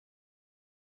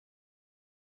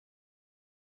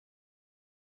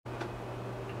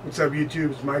What's up,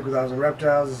 YouTube? It's Mike with Thousand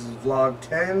Reptiles. This is vlog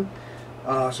 10.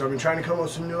 So I've been trying to come up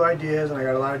with some new ideas, and I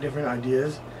got a lot of different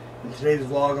ideas. In today's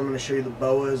vlog, I'm going to show you the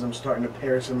boas. I'm starting to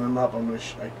pair some of them up.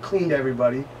 I cleaned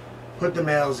everybody, put the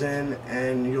males in,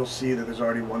 and you'll see that there's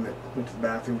already one that went to the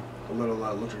bathroom. A little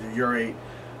looks like a urate,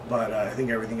 but I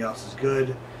think everything else is good.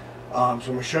 So I'm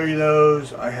going to show you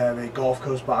those. I have a Gulf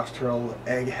Coast box turtle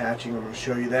egg hatching. I'm going to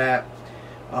show you that.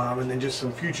 And then just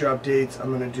some future updates. I'm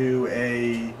going to do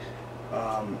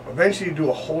eventually do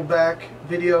a holdback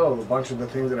video of a bunch of the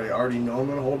things that I already know I'm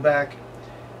going to hold back,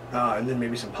 and then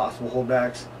maybe some possible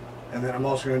holdbacks. And then I'm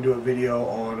also going to do a video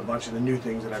on a bunch of the new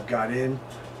things that I've got in.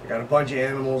 I got a bunch of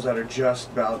animals that are just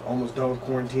about almost done with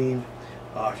quarantine.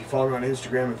 If you follow me on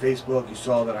Instagram and Facebook, you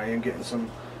saw that I am getting some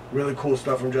really cool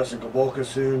stuff from Justin Kabolka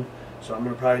soon. So I'm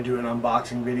going to probably do an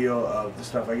unboxing video of the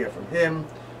stuff I get from him.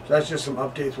 So that's just some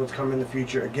updates, what's coming in the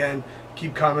future. Again,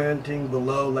 keep commenting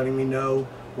below, letting me know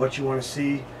what you want to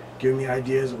see, giving me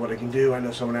ideas of what I can do. I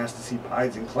know someone asked to see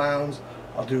pieds and clowns.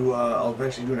 I'll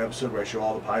eventually do an episode where I show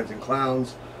all the pieds and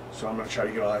clowns. So I'm going to try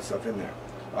to get all that stuff in there.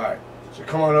 Alright, so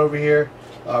come on over here.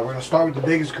 We're going to start with the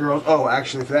biggest girls. Oh,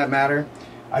 actually, for that matter,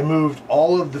 I moved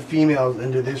all of the females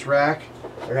into this rack.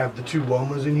 I have the two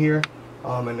womas in here.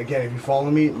 And again, if you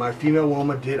follow me, my female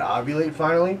woma did ovulate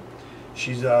finally.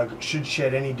 She's should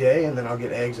shed any day, and then I'll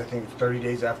get eggs, I think 30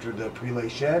 days after the prelay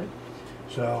shed.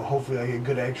 So hopefully I get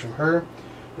good eggs from her.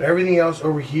 But everything else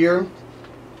over here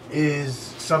is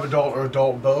sub-adult or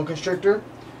adult boa constrictor.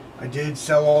 I did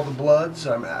sell all the bloods.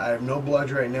 I have no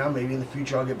bloods right now. Maybe in the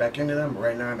future I'll get back into them, but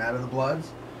right now I'm out of the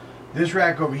bloods. This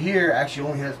rack over here actually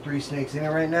only has 3 snakes in it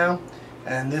right now.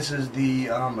 And this is the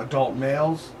adult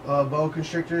males boa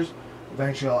constrictors.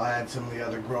 Eventually I'll add some of the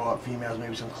other grow-up females,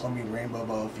 maybe some Colombian rainbow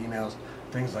boa females,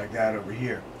 things like that over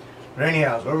here. But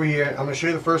anyhow, over here, I'm going to show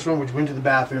you the first one, which went to the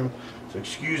bathroom, so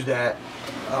excuse that.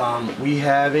 We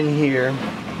have in here,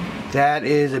 that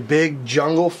is a big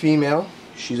jungle female.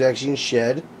 She's actually in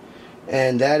shed.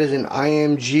 And that is an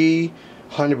IMG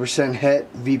 100%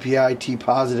 het VPI T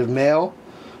positive male.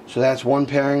 So that's one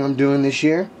pairing I'm doing this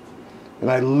year. And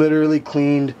I literally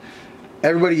cleaned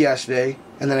everybody yesterday,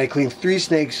 and then I cleaned 3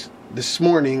 snakes this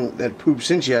morning that pooped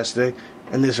since yesterday,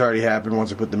 and this already happened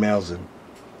once I put the males in.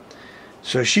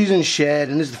 So she's in shed,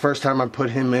 and this is the first time I put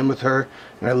him in with her,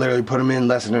 and I literally put him in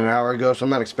less than an hour ago, so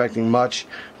I'm not expecting much,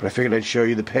 but I figured I'd show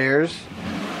you the pairs.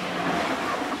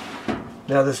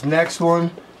 Now this next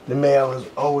one, the male is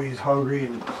always hungry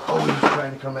and always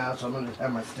trying to come out, so I'm going to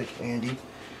have my stick handy.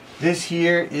 This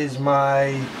here is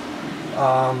my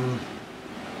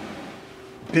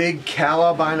big cal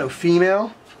albino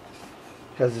female.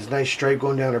 Has this nice stripe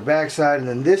going down her backside, and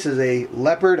then this is a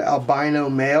leopard albino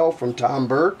male from Tom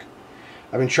Burke.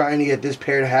 I've been trying to get this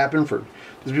pair to happen for,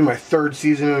 this will be my 3rd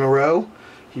season in a row.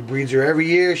 He breeds her every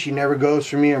year. She never goes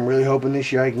for me. I'm really hoping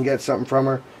this year I can get something from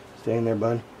her. Stay in there,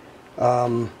 bud.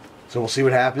 So we'll see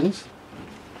what happens.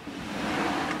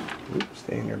 Oops,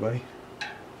 stay in there, buddy.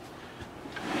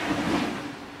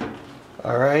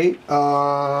 Alright.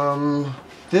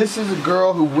 This is a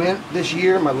girl who went this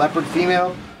year, my leopard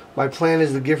female. My plan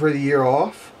is to give her the year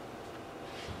off.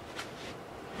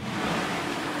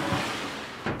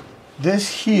 This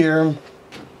here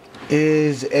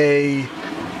is a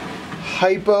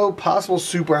hypo, possible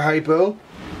super hypo,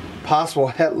 possible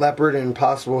het leopard, and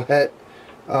possible het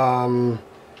cal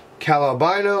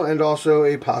albino, and also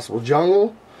a possible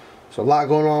jungle. So a lot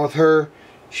going on with her.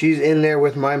 She's in there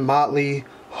with my motley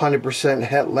 100%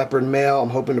 het leopard male. I'm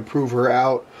hoping to prove her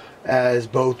out as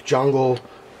both jungle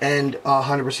and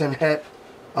 100% het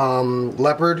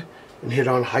leopard, and hit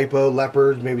on hypo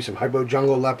leopards, maybe some hypo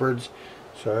jungle leopards.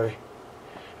 Sorry.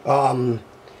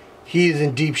 He's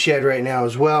in deep shed right now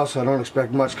as well, so I don't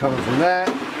expect much coming from that.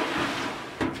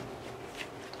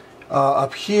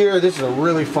 Up here, this is a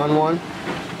really fun one,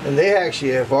 and they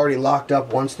actually have already locked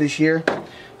up once this year.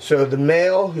 So the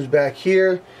male who's back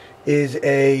here is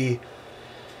a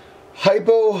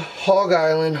hypo Hog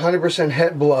Island 100%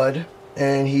 het blood,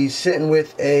 and he's sitting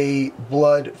with a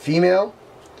blood female.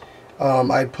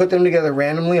 I put them together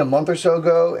randomly a month or so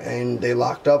ago, and they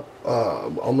locked up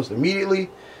almost immediately.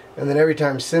 And then every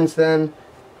time since then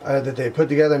that they put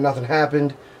together, nothing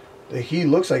happened. He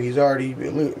looks like he's already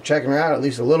checking her out at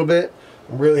least a little bit.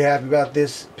 I'm really happy about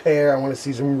this pair. I want to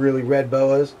see some really red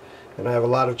boas, and I have a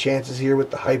lot of chances here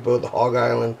with the hypo, the Hog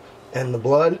Island, and the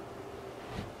blood.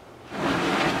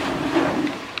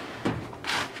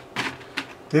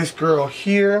 This girl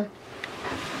here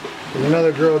is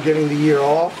another girl getting the year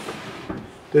off.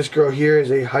 This girl here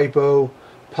is a hypo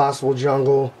possible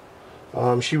jungle.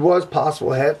 She was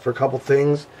possible het for a couple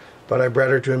things, but I bred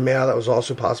her to a male that was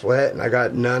also possible het, and I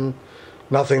got none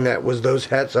Nothing that was those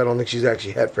hets. I don't think she's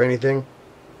actually het for anything.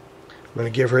 I'm going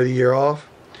to give her the year off.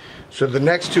 So the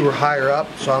next two are higher up,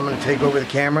 so I'm going to take over the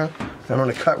camera. I'm going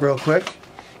to cut real quick.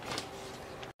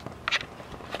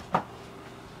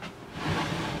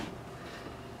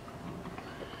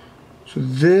 So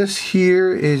this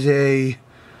here is a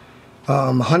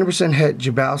 100% het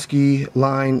Jabowski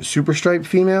line super stripe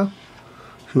female,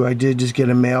 who I did just get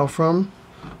a male from,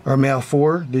 or a male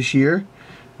for this year.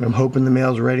 And I'm hoping the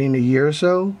male's ready in a year or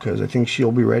so, because I think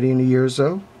she'll be ready in a year or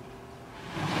so.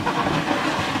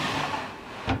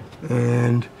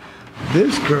 And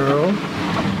this girl,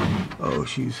 oh,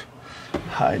 she's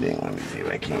hiding. Let me see if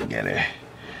I can't get her.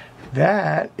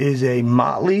 That is a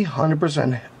Motley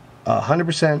 100%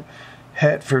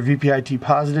 het for VPIT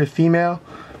positive female,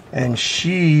 and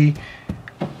she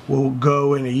will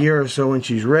go in a year or so when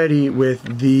she's ready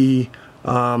with the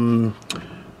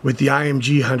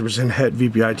IMG 100% het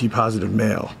VPIT positive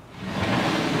male.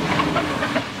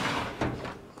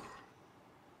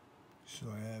 So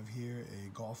I have here a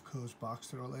Gulf Coast box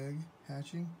turtle egg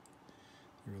hatching.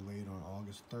 They were laid on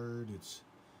August 3rd. It's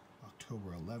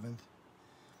October 11th.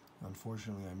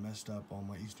 Unfortunately, I messed up all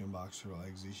my Eastern box turtle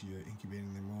eggs this year,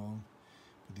 incubating them wrong.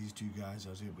 But these two guys, I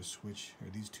was able to switch, or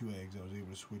these two eggs, I was able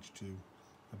to switch to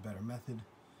a better method.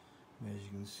 And as you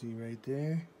can see right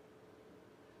there,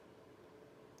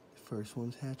 the first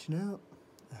one's hatching out.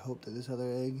 I hope that this other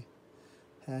egg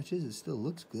hatches. It still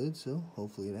looks good, so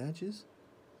hopefully it hatches.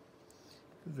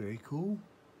 Very cool.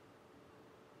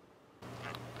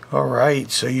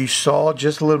 Alright, so you saw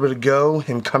just a little bit ago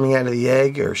him coming out of the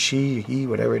egg, or she, he,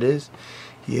 whatever it is.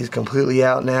 He is completely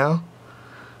out now.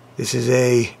 This is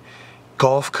a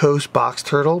Gulf Coast box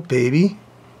turtle baby,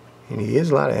 and he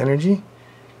has a lot of energy.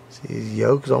 See, his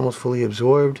yolk is almost fully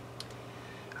absorbed.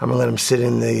 I'm gonna let him sit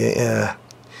in the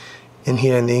in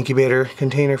here in the incubator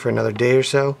container for another day or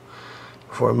so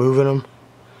before moving him.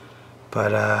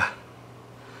 But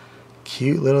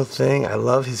cute little thing. I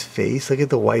love his face. Look at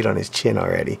the white on his chin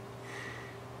already.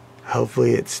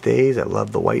 Hopefully it stays. I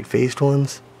love the white faced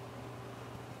ones.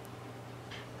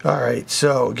 Alright,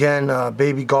 so again,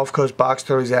 baby Gulf Coast box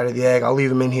turtles out of the egg. I'll leave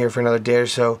them in here for another day or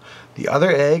so. The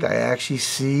other egg, I actually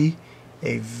see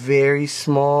a very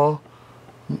small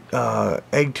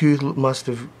egg tooth must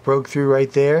have broke through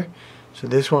right there. So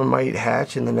this one might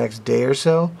hatch in the next day or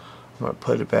so. I'm going to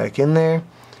put it back in there.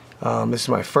 This is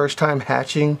my first time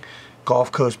hatching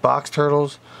Gulf Coast box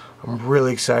turtles. I'm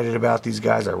really excited about these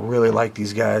guys. I really like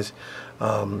these guys.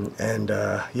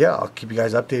 Yeah, I'll keep you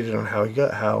guys updated on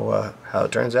how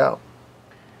it turns out.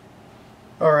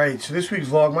 Alright, so this week's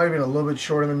vlog might have been a little bit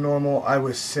shorter than normal. I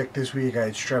was sick this week. I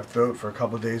had strep throat for a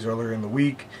couple of days earlier in the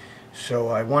week, so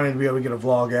I wanted to be able to get a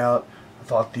vlog out. I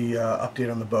thought the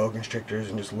update on the boa constrictors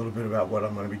and just a little bit about what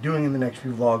I'm going to be doing in the next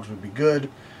few vlogs would be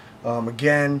good.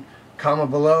 Again,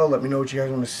 comment below. Let me know what you guys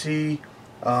want to see.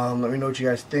 Let me know what you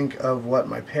guys think of what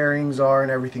my pairings are and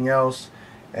everything else.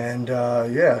 And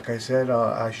yeah, like I said,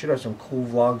 I should have some cool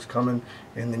vlogs coming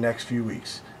in the next few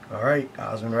weeks. Alright,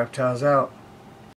 Osmond Reptiles out.